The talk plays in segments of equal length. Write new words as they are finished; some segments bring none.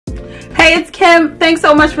Hey, it's Kim. Thanks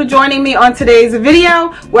so much for joining me on today's video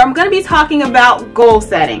where I'm going to be talking about goal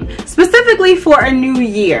setting, specifically for a new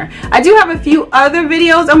year. I do have a few other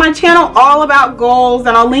videos on my channel all about goals,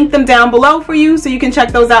 and I'll link them down below for you so you can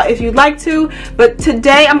check those out if you'd like to. But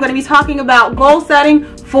today I'm going to be talking about goal setting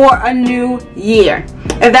for a new year.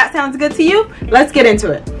 If that sounds good to you, let's get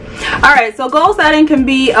into it. Alright, so goal setting can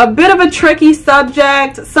be a bit of a tricky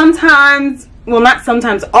subject. Sometimes, well, not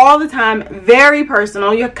sometimes, all the time, very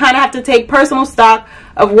personal. You kind of have to take personal stock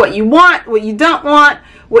of what you want, what you don't want,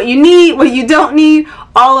 what you need, what you don't need,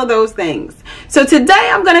 all of those things. So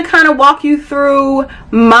today I'm going to kind of walk you through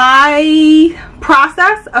my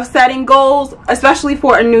process of setting goals, especially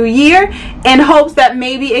for a new year, in hopes that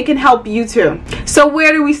maybe it can help you too. So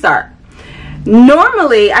where do we start?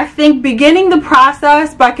 Normally, I think beginning the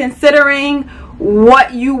process by considering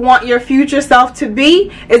what you want your future self to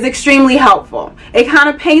be is extremely helpful. It kind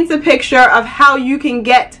of paints a picture of how you can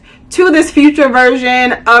get to this future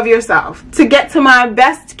version of yourself. To get to my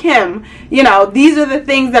best Kim, you know, these are the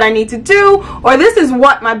things that I need to do, or this is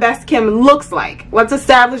what my best Kim looks like. Let's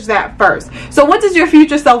establish that first. So what does your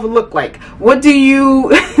future self look like? What do you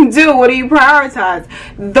do? What do you prioritize?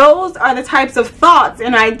 Those are the types of thoughts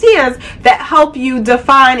and ideas that help you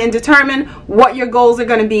define and determine what your goals are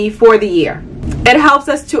going to be for the year. It helps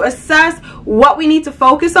us to assess what we need to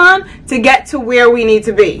focus on to get to where we need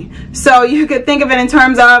to be. So you could think of it in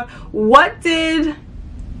terms of, what did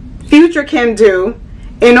future Kim do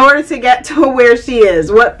in order to get to where she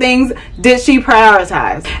is? What things did she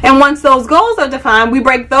prioritize? And once those goals are defined, we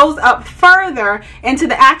break those up further into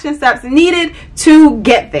the action steps needed to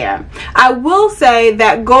get there. I will say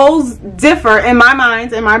that goals differ in my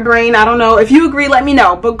mind, in my brain. I don't know if you agree, let me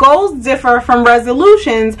know. But goals differ from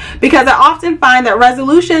resolutions because I often find that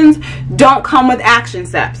resolutions don't come with action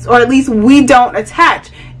steps, or at least we don't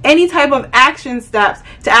attach any type of action steps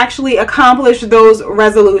to actually accomplish those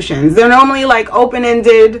resolutions. They're normally like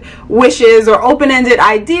open-ended wishes or open-ended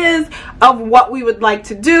ideas of what we would like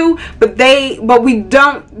to do, but we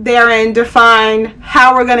don't therein define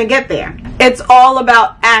how we're going to get there. It's all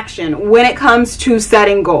about action when it comes to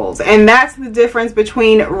setting goals, and that's the difference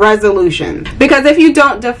between resolutions. Because if you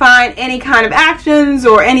don't define any kind of actions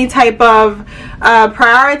or any type of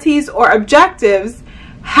priorities or objectives,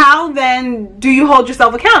 how then do you hold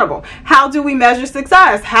yourself accountable? How do we measure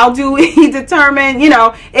success? How do we determine, you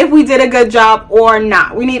know, if we did a good job or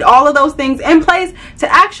not? We need all of those things in place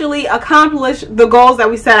to actually accomplish the goals that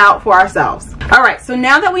we set out for ourselves. All right, so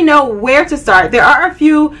now that we know where to start, there are a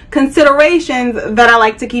few considerations that I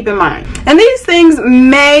like to keep in mind. And these things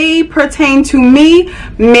may pertain to me.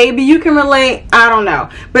 Maybe you can relate. I don't know.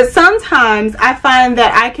 But sometimes I find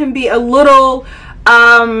that I can be a little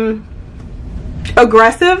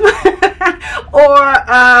aggressive or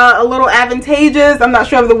a little advantageous. I'm not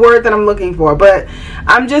sure of the word that I'm looking for, but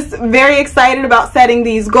I'm just very excited about setting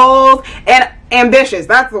these goals, and ambitious,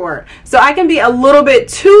 that's the word. So I can be a little bit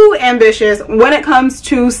too ambitious when it comes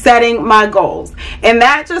to setting my goals, and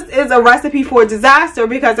that just is a recipe for disaster,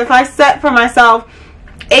 because if I set for myself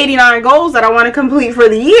 89 goals that I want to complete for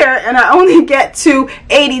the year and I only get to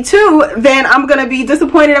 82, then I'm going to be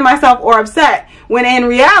disappointed in myself or upset, when in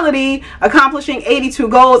reality accomplishing 82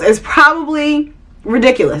 goals is probably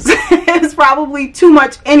ridiculous. It's probably too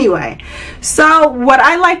much anyway. So what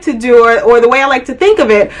I like to do, or the way I like to think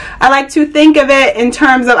of it, I like to think of it in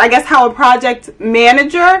terms of, I guess, how a project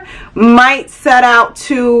manager might set out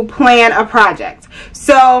to plan a project.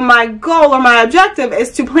 So my goal or my objective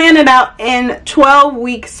is to plan it out in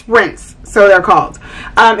 12-week sprints, so they're called.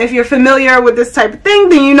 If you're familiar with this type of thing,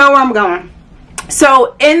 then you know where I'm going.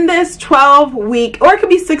 So in this 12-week, or it could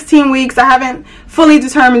be 16 weeks, I haven't fully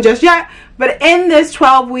determined just yet, but in this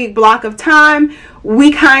 12-week block of time,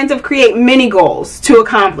 we kind of create mini goals to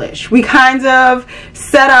accomplish. We kind of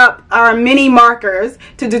set up our mini markers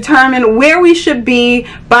to determine where we should be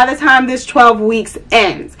by the time this 12 weeks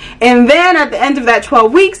ends. And then at the end of that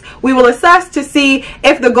 12 weeks, we will assess to see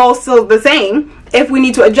if the goal is still the same, if we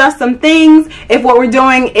need to adjust some things, if what we're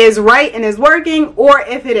doing is right and is working, or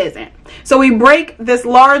if it isn't. So we break this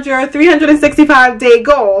larger 365-day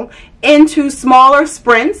goal into smaller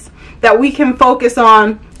sprints that we can focus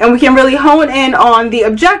on, and we can really hone in on the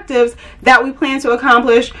objectives that we plan to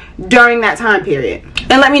accomplish during that time period.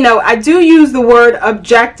 And let me know, I do use the word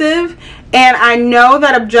objective, and I know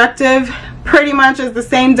that objective pretty much is the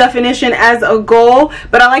same definition as a goal,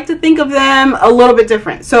 but I like to think of them a little bit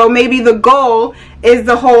different. So maybe the goal is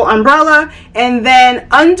the whole umbrella, and then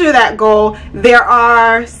under that goal there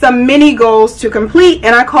are some mini goals to complete,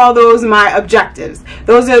 and I call those my objectives.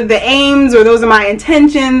 Those are the aims, or those are my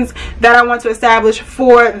intentions that I want to establish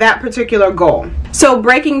for that particular goal. So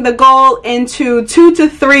breaking the goal into 2 to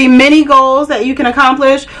 3 mini goals that you can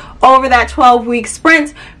accomplish over that 12-week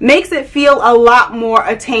sprint makes it feel a lot more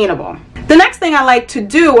attainable. The next thing I like to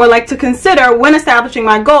do, or like to consider when establishing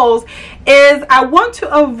my goals, is I want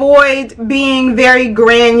to avoid being very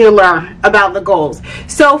granular about the goals.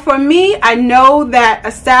 So for me, I know that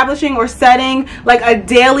establishing or setting like a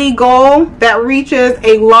daily goal that reaches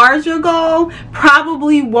a larger goal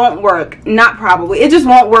probably won't work. Not probably, it just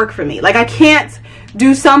won't work for me. Like, I can't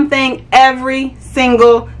do something every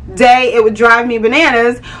single day. It would drive me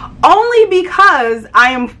bananas, only because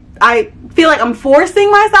I feel like I'm forcing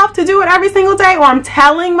myself to do it every single day, or I'm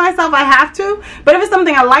telling myself I have to. But if it's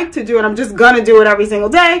something I like to do and I'm just gonna do it every single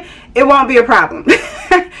day, it won't be a problem.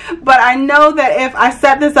 But I know that if I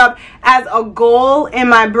set this up as a goal in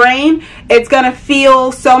my brain, it's gonna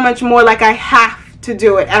feel so much more like I have to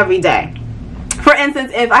do it every day. For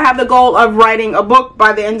instance, if I have the goal of writing a book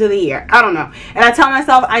by the end of the year, I don't know, and I tell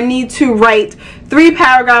myself I need to write 3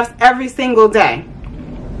 paragraphs every single day,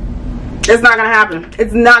 it's not gonna happen.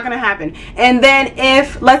 It's not gonna happen. And then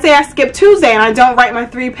if, let's say I skip Tuesday and I don't write my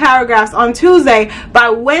 3 paragraphs on Tuesday, by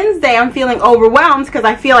Wednesday I'm feeling overwhelmed because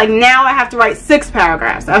I feel like now I have to write 6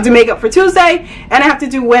 paragraphs. I have to make up for Tuesday and I have to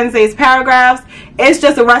do Wednesday's paragraphs. It's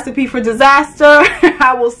just a recipe for disaster.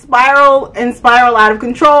 I will spiral and spiral out of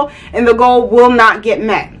control, and the goal will not get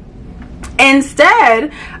met.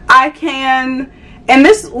 Instead, I can, and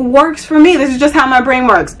this works for me, this is just how my brain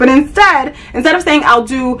works, but instead of saying I'll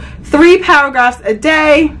do 3 paragraphs a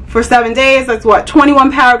day for 7 days, that's what,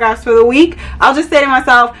 21 paragraphs for the week, I'll just say to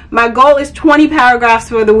myself, my goal is 20 paragraphs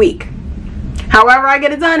for the week. However I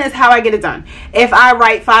get it done is how I get it done. If I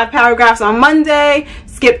write 5 paragraphs on Monday,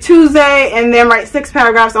 skip Tuesday, and then write 6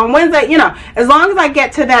 paragraphs on Wednesday, you know, as long as I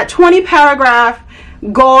get to that 20 paragraph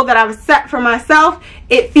goal that I've set for myself,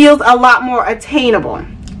 it feels a lot more attainable.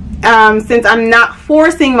 Since I'm not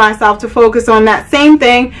forcing myself to focus on that same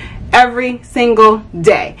thing every single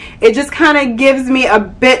day. It just kind of gives me a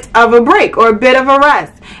bit of a break, or a bit of a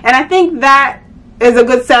rest. And I think that is a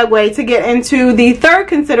good segue to get into the third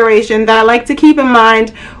consideration that I like to keep in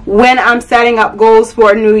mind when I'm setting up goals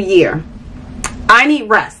for a new year. I need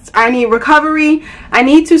rest. I need recovery. I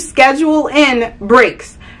need to schedule in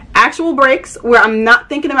breaks. Actual breaks where I'm not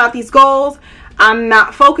thinking about these goals. I'm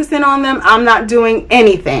not focusing on them. I'm not doing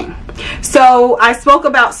anything. So I spoke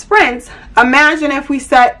about sprints. Imagine if we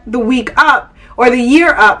set the week up or the year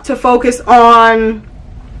up to focus on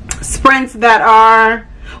sprints that are,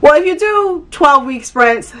 well, if you do 12-week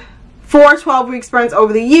sprints, 4 12-week sprints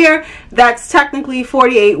over the year, that's technically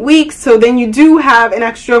 48 weeks. So then you do have an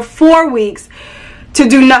extra 4 weeks to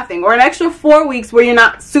do nothing, or an extra 4 weeks where you're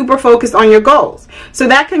not super focused on your goals. So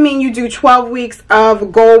that could mean you do 12 weeks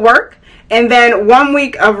of goal work, and then 1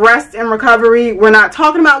 week of rest and recovery. We're not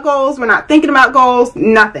talking about goals. We're not thinking about goals,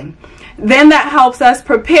 nothing. Then that helps us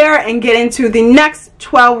prepare and get into the next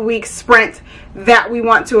 12-week sprint that we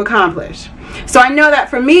want to accomplish. So I know that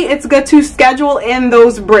for me, it's good to schedule in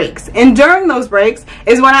those breaks. And during those breaks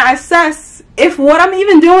is when I assess if what I'm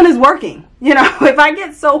even doing is working. You know, if I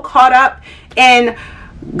get so caught up in,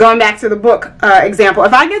 going back to the book example,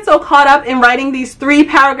 if I get so caught up in writing these 3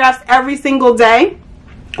 paragraphs every single day,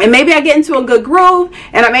 and maybe I get into a good groove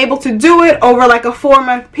and I'm able to do it over like a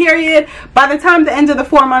 4-month period, by the time the end of the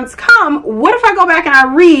 4 months come, what if I go back and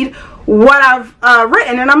I read what I've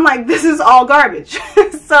written and I'm like, this is all garbage.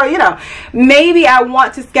 So, you know, maybe I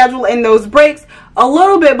want to schedule in those breaks a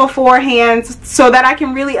little bit beforehand so that I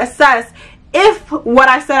can really assess if what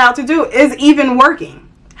I set out to do is even working.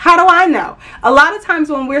 How do I know? A lot of times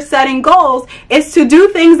when we're setting goals, it's to do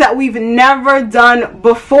things that we've never done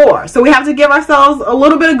before. So we have to give ourselves a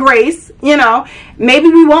little bit of grace. You know, maybe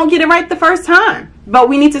we won't get it right the first time, but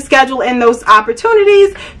we need to schedule in those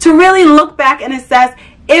opportunities to really look back and assess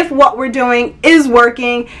if what we're doing is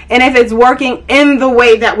working and if it's working in the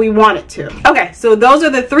way that we want it to. Okay, so those are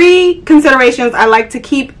the 3 considerations I like to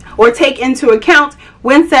keep or take into account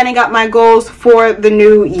when setting up my goals for the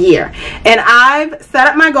new year. And I've set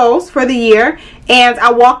up my goals for the year and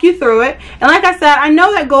I'll walk you through it. And like I said, I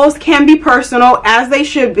know that goals can be personal, as they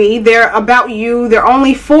should be. They're about you. They're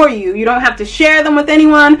only for you. You don't have to share them with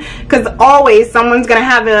anyone, because always someone's going to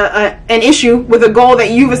have an issue with a goal that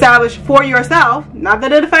you've established for yourself. Not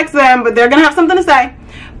that it affects them, but they're going to have something to say.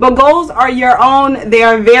 but goals are your own. They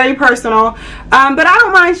are very personal, but I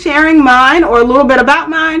don't mind sharing mine or a little bit about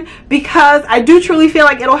mine, because I do truly feel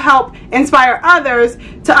like it'll help inspire others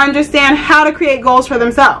to understand how to create goals for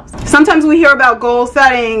themselves. Sometimes we hear about goal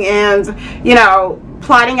setting and, you know,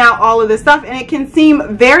 plotting out all of this stuff, and it can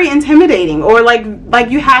seem very intimidating, or like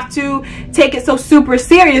you have to take it so super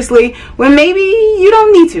seriously, when maybe you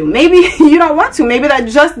don't need to, maybe you don't want to, maybe that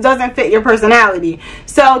just doesn't fit your personality.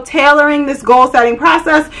 So tailoring this goal setting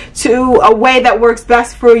process to a way that works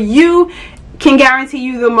best for you can guarantee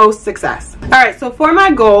you the most success. All right, so for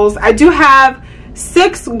my goals, I do have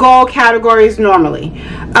 6 goal categories normally.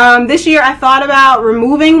 This year I thought about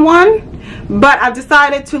removing one, but I've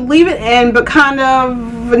decided to leave it in, but kind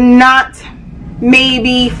of not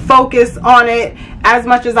maybe focus on it as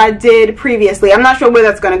much as I did previously. I'm not sure where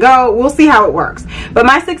that's going to go. We'll see how it works. But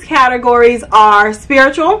my 6 categories are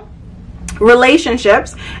spiritual,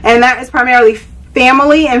 relationships, and that is primarily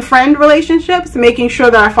family and friend relationships, making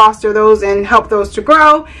sure that I foster those and help those to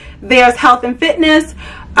grow. There's health and fitness.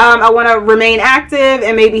 I want to remain active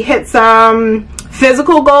and maybe hit some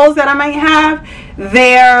physical goals that I might have.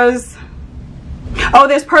 There's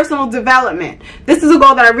personal development. This is a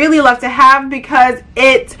goal that I really love to have, because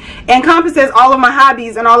it encompasses all of my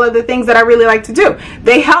hobbies and all of the things that I really like to do.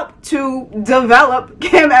 They help to develop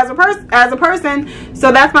Kim as a person,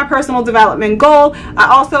 so that's my personal development goal. I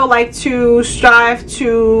also like to strive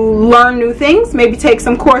to learn new things, maybe take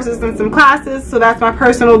some courses and some classes, so that's my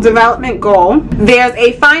personal development goal. There's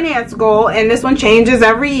a finance goal, and this one changes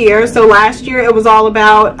every year. So last year it was all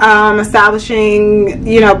about establishing,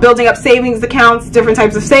 you know, building up savings accounts, different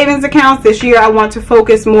types of savings accounts. This year I want to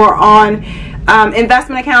focus more on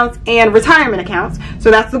investment accounts and retirement accounts. So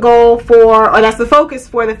that's the goal for, or that's the focus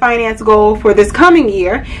for the finance goal for this coming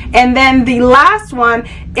year. And then the last one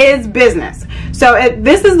is business. So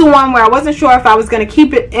this is the one where I wasn't sure if I was going to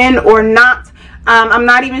keep it in or not. I'm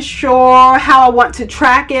not even sure how I want to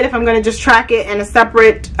track it, if I'm going to just track it in a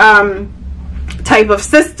separate type of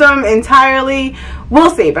system entirely. We'll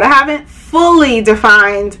see, but I haven't fully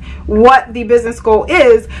defined what the business goal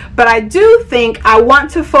is, but I do think I want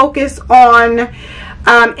to focus on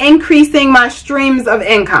increasing my streams of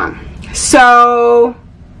income. So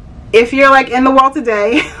if you're like in the world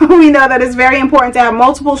today, we know that it's very important to have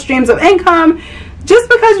multiple streams of income, just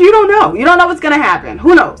because you don't know what's going to happen.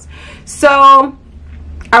 Who knows? So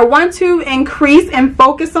I want to increase and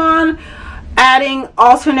focus on adding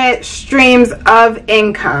alternate streams of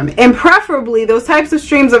income, and preferably those types of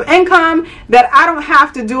streams of income that I don't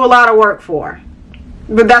have to do a lot of work for.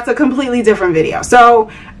 But that's a completely different video.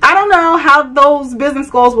 So I don't know how those business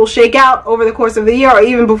goals will shake out over the course of the year, or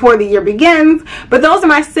even before the year begins, but those are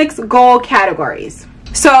my 6 goal categories.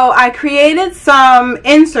 So I created some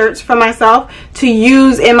inserts for myself to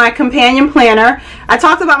use in my companion planner. I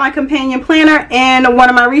talked about my companion planner in one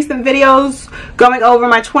of my recent videos going over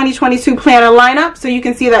my 2022 planner lineup, so you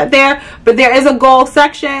can see that there. But there is a goal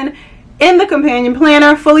section in the companion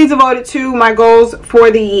planner fully devoted to my goals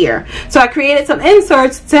for the year. So I created some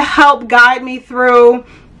inserts to help guide me through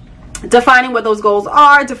defining what those goals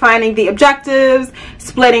are, defining the objectives,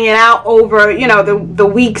 splitting it out over, you know, the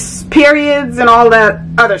weeks, periods, and all that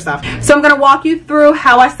other stuff. So I'm going to walk you through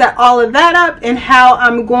how I set all of that up and how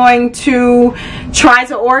I'm going to try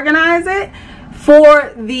to organize it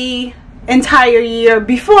for the entire year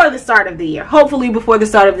before the start of the year, hopefully before the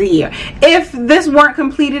start of the year. If this weren't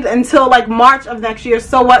completed until like March of next year,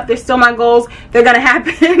 so what? They're still my goals. They're gonna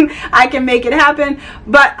happen. I can make it happen.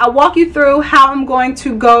 But I'll walk you through how I'm going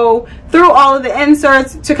to go through all of the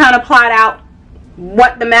inserts to kind of plot out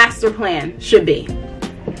what the master plan should be.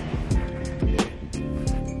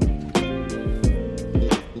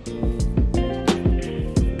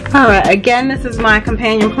 Alright, again, this is my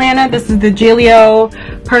companion planner. This is the Giglio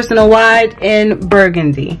Personal Wide in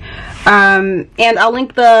Burgundy. And I'll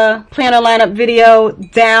link the planner lineup video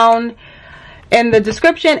down in the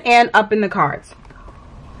description and up in the cards.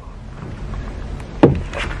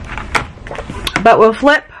 But we'll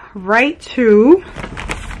flip right to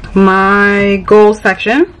my goal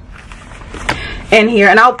section in here.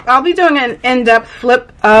 And I'll be doing an in-depth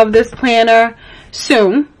flip of this planner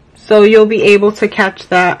soon. So you'll be able to catch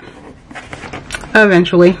that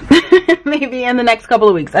eventually. Maybe in the next couple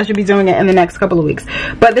of weeks. I should be doing it in the next couple of weeks.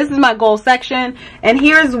 But this is my goal section. And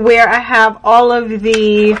here's where I have all of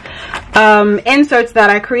the inserts that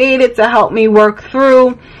I created to help me work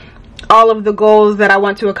through all of the goals that I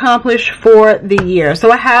want to accomplish for the year. So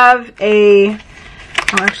I have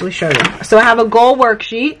I'll actually show you. So I have a goal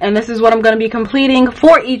worksheet, and this is what I'm going to be completing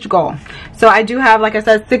for each goal. So I do have, like I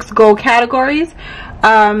said, 6 goal categories.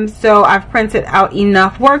 So I've printed out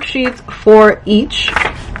enough worksheets for each.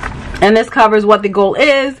 And this covers what the goal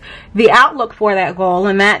is, the outlook for that goal,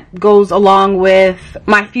 and that goes along with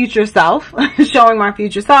my future self, showing my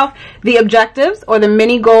future self, the objectives or the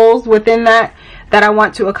mini goals within that I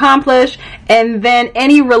want to accomplish, and then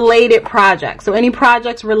any related projects. So any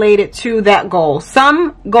projects related to that goal.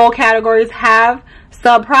 Some goal categories have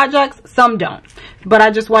sub projects, some don't. But I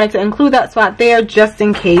just wanted to include that spot there just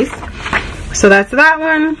in case. So that's that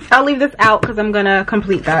one. I'll leave this out because I'm going to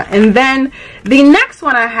complete that. And then the next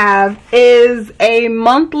one I have is a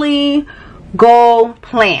monthly goal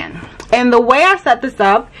plan. And the way I set this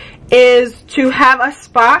up is to have a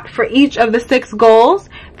spot for each of the 6 goals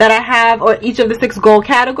that I have, or each of the 6 goal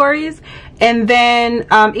categories. And then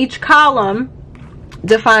each column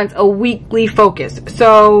defines a weekly focus.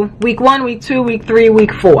 So week 1, week 2, week 3,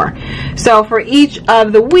 week 4. So for each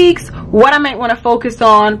of the weeks, what I might want to focus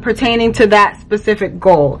on pertaining to that specific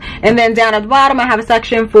goal. And then down at the bottom, I have a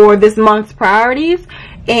section for this month's priorities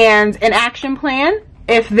and an action plan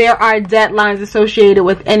if there are deadlines associated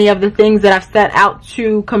with any of the things that I've set out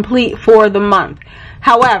to complete for the month.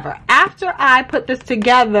 However, after I put this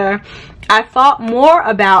together, I thought more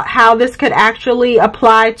about how this could actually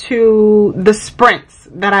apply to the sprints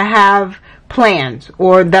that I have planned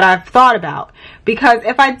or that I've thought about. Because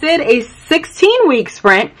if I did a 16-week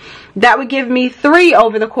sprint, that would give me 3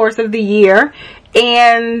 over the course of the year.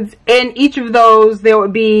 And in each of those, there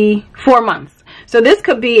would be 4 months. So this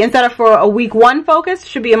could be, instead of for a week 1 focus,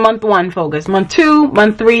 should be a month 1 focus, month 2,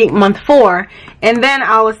 month 3, month 4. And then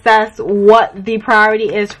I'll assess what the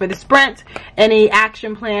priority is for the sprint, any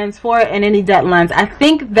action plans for it, and any deadlines. I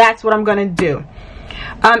think that's what I'm going to do.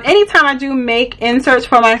 Anytime I do make inserts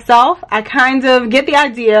for myself, I kind of get the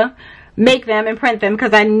idea, make them and print them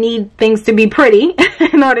because I need things to be pretty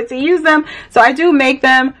in order to use them. So I do make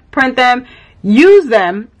them, print them, use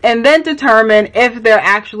them, and then determine if they're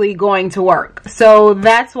actually going to work. So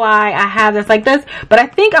that's why I have this like this. But I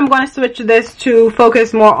think I'm going to switch this to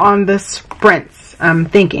focus more on the sprints, I'm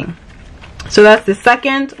thinking. So that's the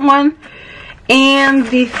second one. And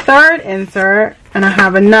the third insert, and I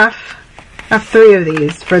have enough of 3 of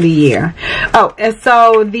these for the year. Oh, and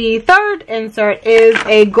so the third insert is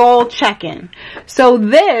a goal check-in. So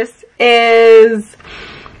this is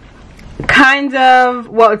kind of,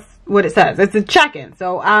 well, it's what it says. It's a check-in.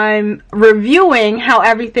 So I'm reviewing how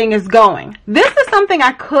everything is going. This is something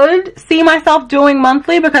I could see myself doing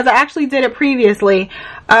monthly because I actually did it previously.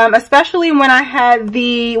 Especially when I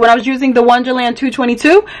was using the Wonderland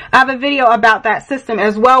 222. I have a video about that system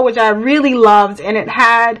as well, which I really loved, and it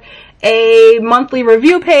had a monthly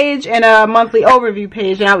review page and a monthly overview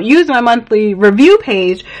page, and I would use my monthly review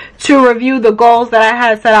page to review the goals that I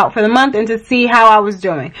had set out for the month and to see how I was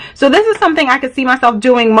doing. So this is something I could see myself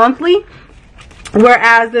doing monthly,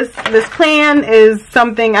 whereas this plan is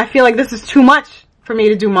something I feel like this is too much for me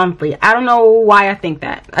to do monthly. I don't know why I think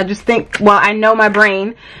that. I just think, well, I know my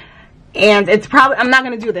brain, and it's probably, I'm not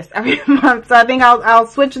going to do this every month, so I think I'll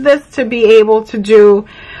switch this to be able to do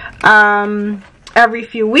every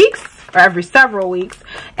few weeks or every several weeks.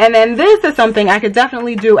 And then this is something I could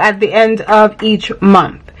definitely do at the end of each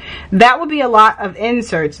month. That would be a lot of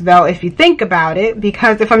inserts though, if you think about it,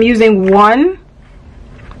 because if I'm using one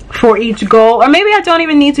for each goal, or maybe I don't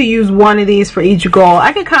even need to use one of these for each goal.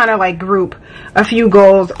 I could kind of like group a few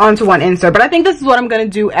goals onto one insert, but I think this is what I'm going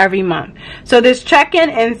to do every month. So this check-in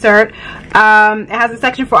insert, it has a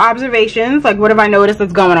section for observations, like what have I noticed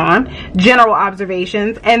that's going on, general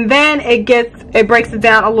observations, and then it breaks it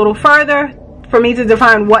down a little further for me to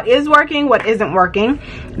define what is working, what isn't working.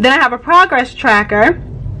 Then I have a progress tracker.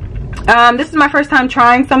 This is my first time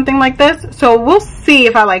trying something like this, so we'll see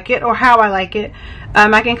if I like it or how I like it.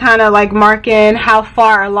 I can kind of like mark in how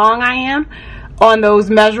far along I am on those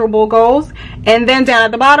measurable goals. And then down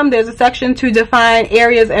at the bottom, there's a section to define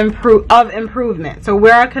areas of improvement. So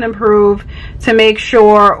where I can improve to make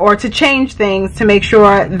sure, or to change things to make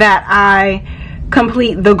sure that I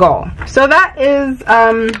complete the goal. So that is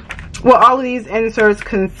what all of these inserts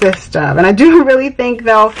consist of. And I do really think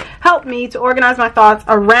they'll help me to organize my thoughts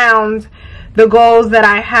around the goals that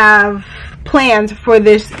I have planned for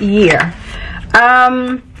this year.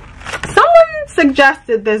 Someone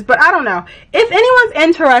suggested this, but I don't know. If anyone's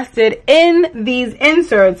interested in these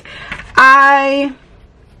inserts, I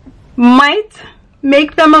might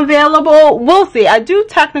make them available. We'll see. I do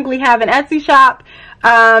technically have an Etsy shop.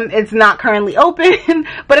 It's not currently open,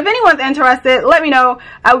 but if anyone's interested, let me know.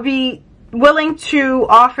 I would be willing to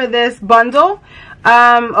offer this bundle,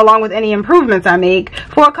 along with any improvements I make,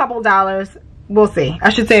 for a couple dollars. We'll see.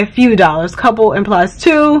 I should say a few dollars. Couple implies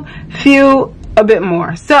 2, few a bit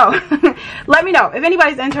more. So let me know if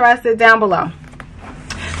anybody's interested down below.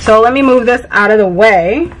 So let me move this out of the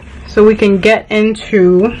way so we can get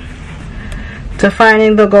into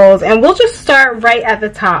defining the goals, and we'll just start right at the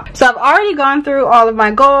top. So I've already gone through all of my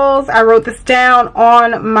goals. I wrote this down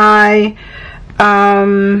on my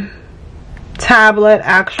tablet.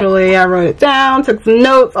 Actually, I wrote it down, took some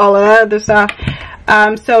notes, all of that other stuff.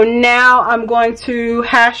 So now I'm going to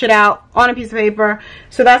hash it out on a piece of paper.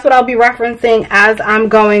 So that's what I'll be referencing as I'm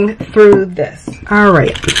going through this. All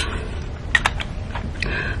right.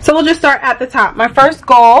 So we'll just start at the top. My first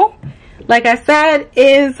goal, like I said,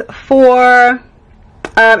 is a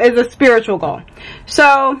spiritual goal.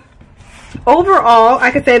 So overall, I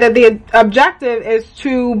could say that the objective is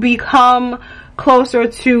to become closer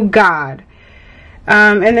to God.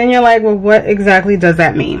 And then you're like, well, what exactly does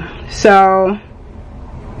that mean? So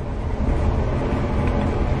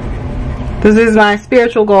this is my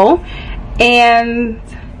spiritual goal. And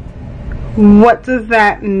what does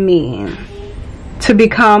that mean? To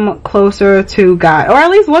become closer to God. Or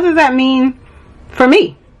at least, what does that mean for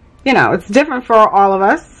me? You know, it's different for all of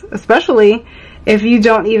us, especially if you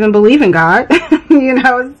don't even believe in God. You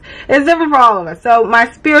know, it's different for all of us. So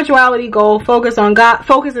my spirituality goal focuses on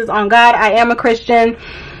God. I am a Christian.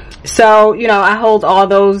 So, you know, I hold all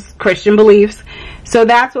those Christian beliefs. So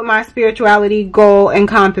that's what my spirituality goal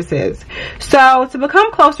encompasses. So to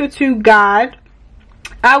become closer to God,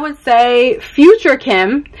 I would say future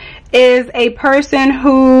Kim is a person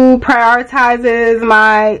who prioritizes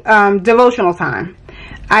my devotional time.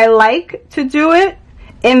 I like to do it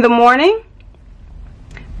in the morning,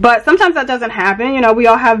 but sometimes that doesn't happen. You know, we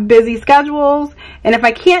all have busy schedules, and if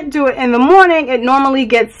I can't do it in the morning, it normally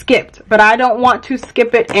gets skipped, but I don't want to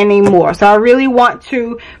skip it anymore. So I really want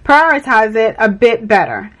to prioritize it a bit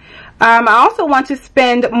better. I also want to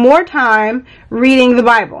spend more time reading the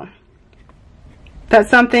Bible. That's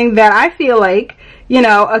something that I feel like, you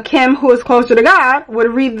know, a Kim who is closer to God would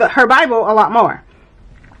read her Bible a lot more.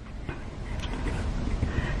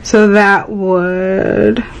 So that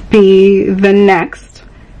would be the next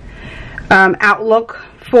outlook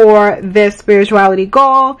for this spirituality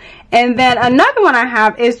goal. And then another one I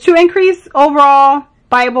have is to increase overall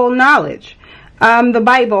Bible knowledge. The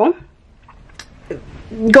Bible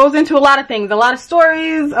goes into a lot of things, a lot of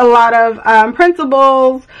stories, a lot of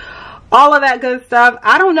principles, all of that good stuff.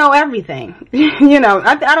 I don't know everything. You know,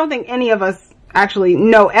 I don't think any of us actually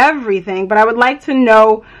know everything, but I would like to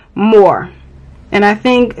know more. And I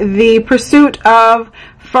think the pursuit of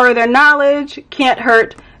further knowledge can't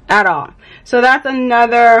hurt at all. So that's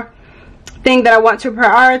another thing that I want to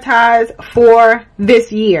prioritize for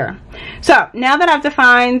this year. So now that I've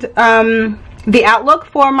defined the outlook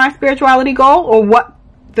for my spirituality goal, or what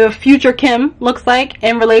the future Kim looks like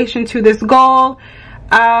in relation to this goal,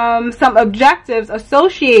 some objectives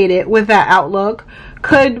associated with that outlook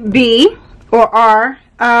could be, or are,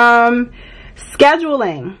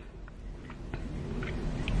 scheduling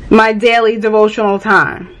my daily devotional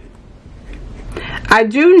time. I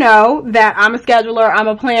do know that I'm a scheduler, I'm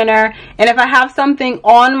a planner, and if I have something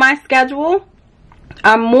on my schedule,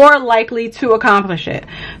 I'm more likely to accomplish it.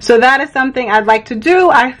 So that is something I'd like to do.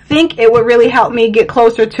 I think it would really help me get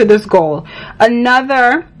closer to this goal.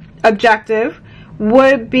 Another objective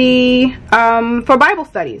would be for Bible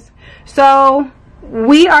studies. So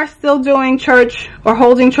we are still doing church, or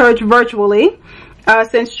holding church virtually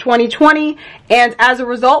since 2020, and as a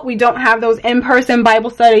result we don't have those in-person Bible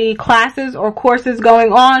study classes or courses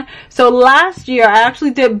going on. So last year I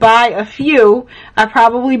actually did buy a few. I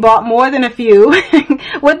probably bought more than a few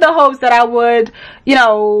with the hopes that I would, you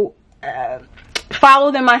know,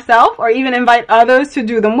 follow them myself, or even invite others to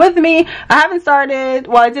do them with me. I haven't started,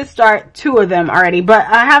 well, I did start 2 of them already, but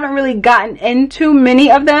I haven't really gotten into many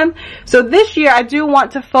of them. So this year I do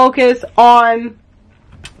want to focus on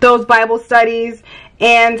those Bible studies,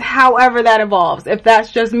 and however that evolves. If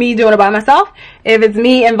that's just me doing it by myself, if it's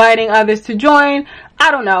me inviting others to join, I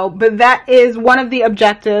don't know, but that is one of the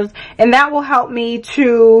objectives, and that will help me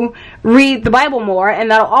to read the Bible more, and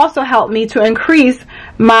that'll also help me to increase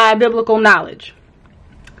my biblical knowledge.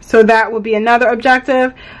 So that would be another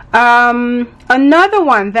objective. Another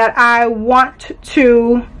one that I want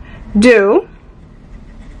to do,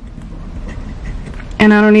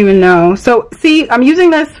 and I don't even know. So see, I'm using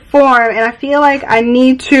this form, and I feel like I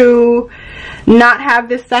need to not have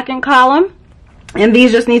this second column, and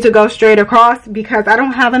these just need to go straight across because I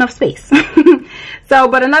don't have enough space. So,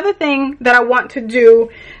 but another thing that I want to do,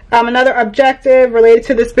 another objective related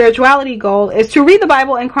to the spirituality goal, is to read the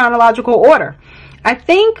Bible in chronological order. I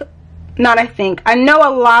know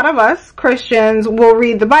a lot of us Christians will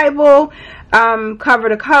read the Bible cover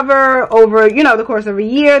to cover over, you know, the course of a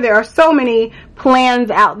year. There are so many plans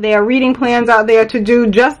out there, reading plans out there to do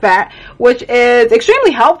just that, which is extremely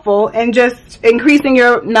helpful in just increasing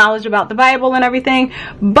your knowledge about the Bible and everything.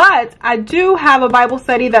 But I do have a Bible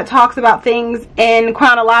study that talks about things in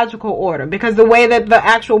chronological order, because the way that the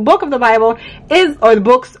actual book of the Bible is, or the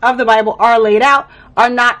books of the Bible are laid out, are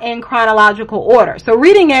not in chronological order. So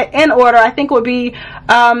reading it in order, I think, would be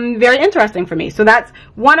very interesting for me. So that's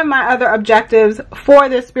one of my other objectives for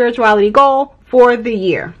this spirituality goal for the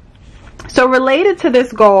year. So related to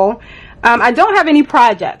this goal, I don't have any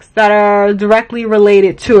projects that are directly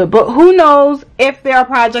related to it, but who knows if there are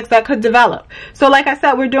projects that could develop. So like I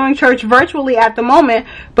said, we're doing church virtually at the moment,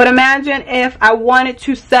 but imagine if I wanted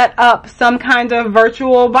to set up some kind of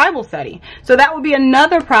virtual Bible study. So that would be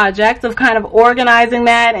another project of kind of organizing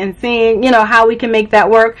that and seeing, you know, how we can make that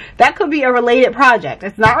work. That could be a related project.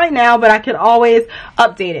 It's not right now, but I could always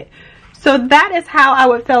update it. So that is how I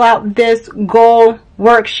would fill out this goal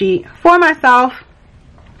worksheet for myself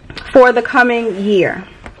for the coming year.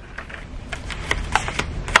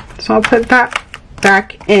 So I'll put that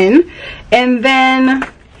back in, and then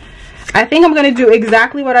I think I'm going to do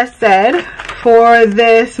exactly what I said for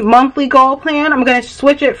this monthly goal plan. I'm going to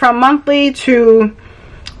switch it from monthly to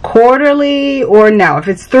quarterly, or no, if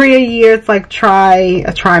it's 3 a year, it's like a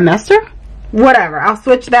trimester, whatever. I'll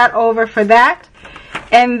switch that over for that.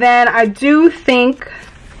 And then I do think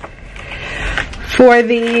for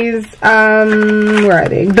these, where are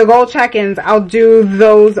they? The goal check-ins, I'll do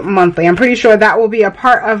those monthly. I'm pretty sure that will be a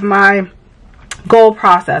part of my goal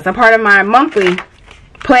process, a part of my monthly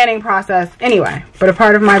planning process anyway, but a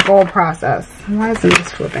part of my goal process. Why isn't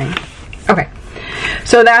this flipping? Okay,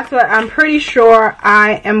 so that's what I'm pretty sure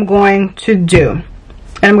I am going to do.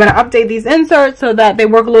 And I'm going to update these inserts so that they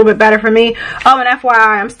work a little bit better for me. Oh, and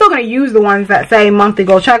FYI, I'm still going to use the ones that say monthly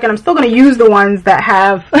goal check-in. I'm still going to use the ones that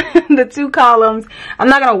have the 2 columns. I'm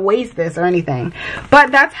not going to waste this or anything.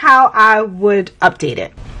 But that's how I would update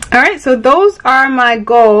it. Alright, so those are my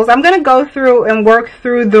goals. I'm going to go through and work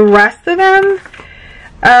through the rest of them.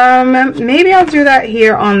 Maybe I'll do that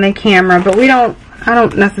here on the camera, but I'm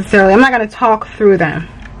not going to talk through them.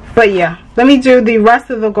 But yeah, let me do the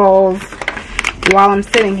rest of the goals while I'm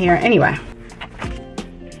sitting here anyway.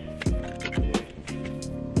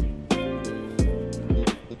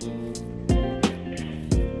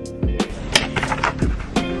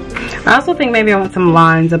 I also think maybe I want some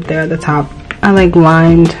lines up there at the top. I like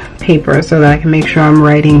lined paper so that I can make sure I'm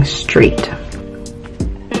writing straight.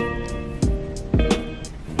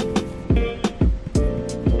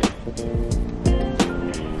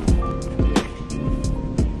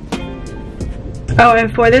 Oh,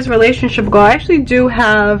 and for this relationship goal, I actually do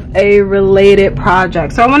have a related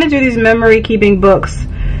project. So I want to do these memory keeping books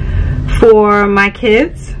for my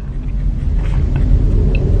kids.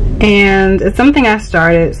 And it's something I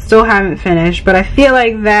started, still haven't finished, but I feel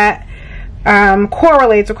like that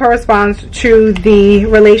correlates or corresponds to the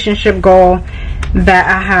relationship goal that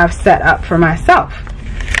I have set up for myself.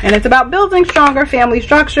 And it's about building stronger family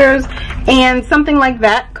structures, and something like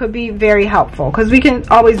that could be very helpful because we can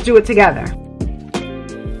always do it together.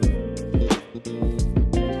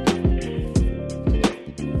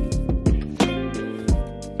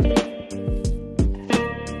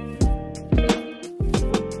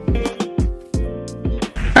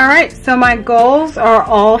 Alright, so my goals are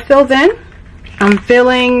all filled in. I'm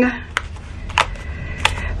feeling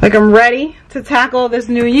like I'm ready to tackle this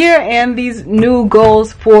new year and these new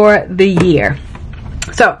goals for the year.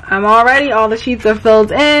 So I'm all ready. All the sheets are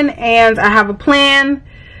filled in, and I have a plan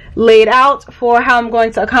laid out for how I'm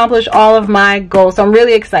going to accomplish all of my goals. So I'm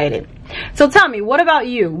really excited. So tell me, what about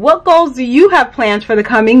you? What goals do you have planned for the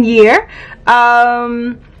coming year?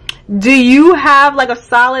 Do you have like a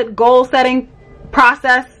solid goal setting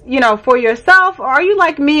process, you know, for yourself, or are you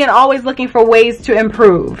like me and always looking for ways to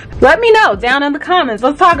improve? Let me know down in the comments.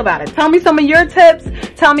 Let's talk about it. Tell me some of your tips.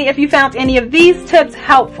 Tell me if you found any of these tips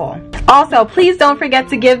helpful. Also, please don't forget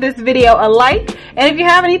to give this video a like, and if you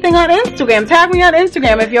have anything on Instagram, tag me on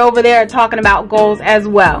Instagram if you're over there talking about goals as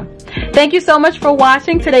well. Thank you so much for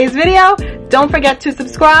watching today's video. Don't forget to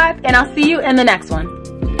subscribe, and I'll see you in the next one.